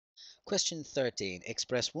Question 13.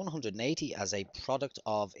 Express 180 as a product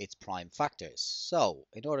of its prime factors. So,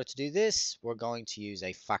 in order to do this, we're going to use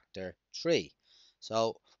a factor tree.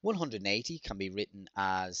 So, 180 can be written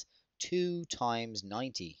as 2 times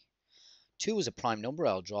 90. 2 is a prime number,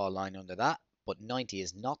 I'll draw a line under that, but 90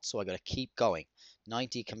 is not, so I've got to keep going.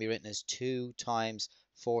 90 can be written as 2 times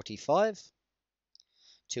 45.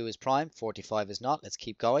 2 is prime, 45 is not. Let's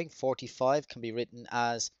keep going. 45 can be written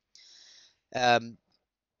as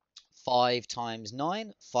 5 times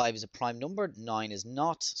 9. 5 is a prime number, 9 is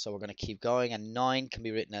not, so we're going to keep going. And 9 can be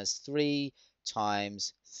written as 3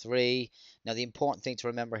 times 3. Now, the important thing to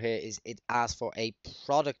remember here is it asks for a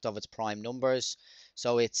product of its prime numbers.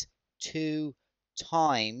 So it's 2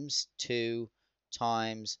 times 2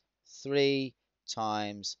 times 3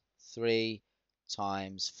 times 3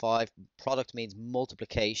 times 5. Product means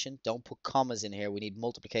multiplication. Don't put commas in here. We need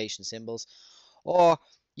multiplication symbols. Or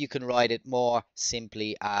you can write it more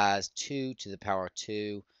simply as 2 to the power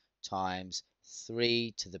 2 times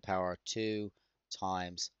 3 to the power 2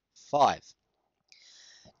 times 5.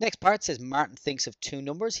 Next part says Martin thinks of two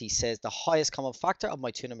numbers. He says the highest common factor of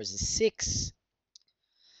my two numbers is 6.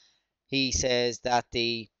 He says that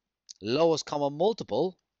the lowest common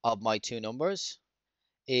multiple of my two numbers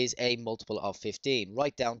is a multiple of 15.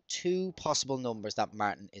 Write down two possible numbers that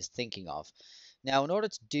Martin is thinking of. Now, in order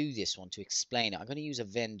to do this one, to explain it, I'm going to use a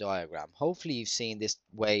Venn diagram. Hopefully you've seen this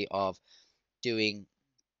way of doing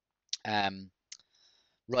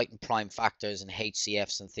writing prime factors and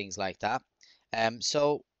HCFs and things like that.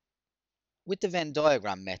 So with the Venn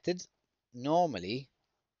diagram method, normally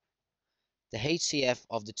the HCF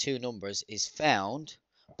of the two numbers is found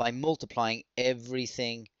by multiplying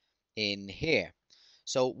everything in here.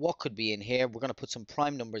 So what could be in here? We're going to put some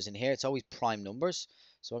prime numbers in here. It's always prime numbers.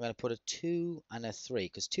 So I'm going to put a 2 and a 3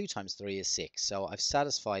 because 2 times 3 is 6. So I've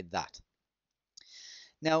satisfied that.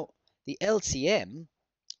 Now, the LCM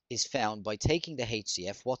is found by taking the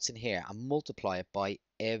HCF, what's in here, and multiply it by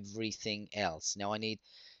everything else. Now, I need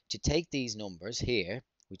to take these numbers here,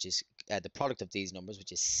 which is the product of these numbers,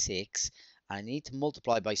 which is 6, and I need to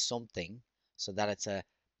multiply by something so that it's a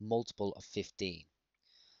multiple of 15.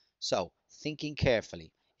 So, thinking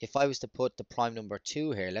carefully, if I was to put the prime number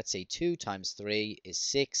 2 here, let's say 2 times 3 is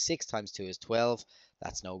 6, 6 times 2 is 12,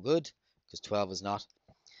 that's no good, because 12 is not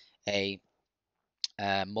a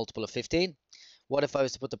multiple of 15. What if I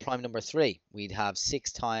was to put the prime number 3? We'd have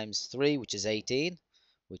 6 times 3, which is 18,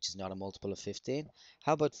 which is not a multiple of 15.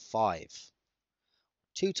 How about 5?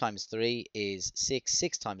 2 times 3 is 6,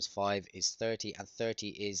 6 times 5 is 30, and 30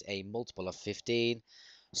 is a multiple of 15.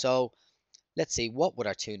 So, let's see, what would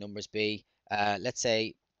our two numbers be? Let's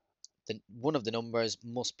say one of the numbers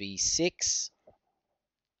must be 6.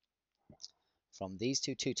 From these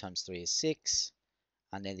two, 2 times 3 is 6.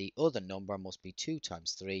 And then the other number must be 2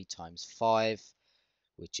 times 3 times 5,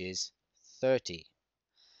 which is 30.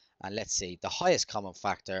 And let's see, the highest common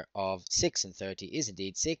factor of 6 and 30 is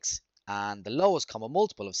indeed 6. And the lowest common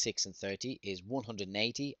multiple of 6 and 30 is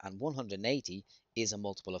 180. And 180 is a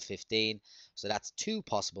multiple of 15. So that's two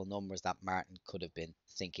possible numbers that Martin could have been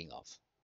thinking of.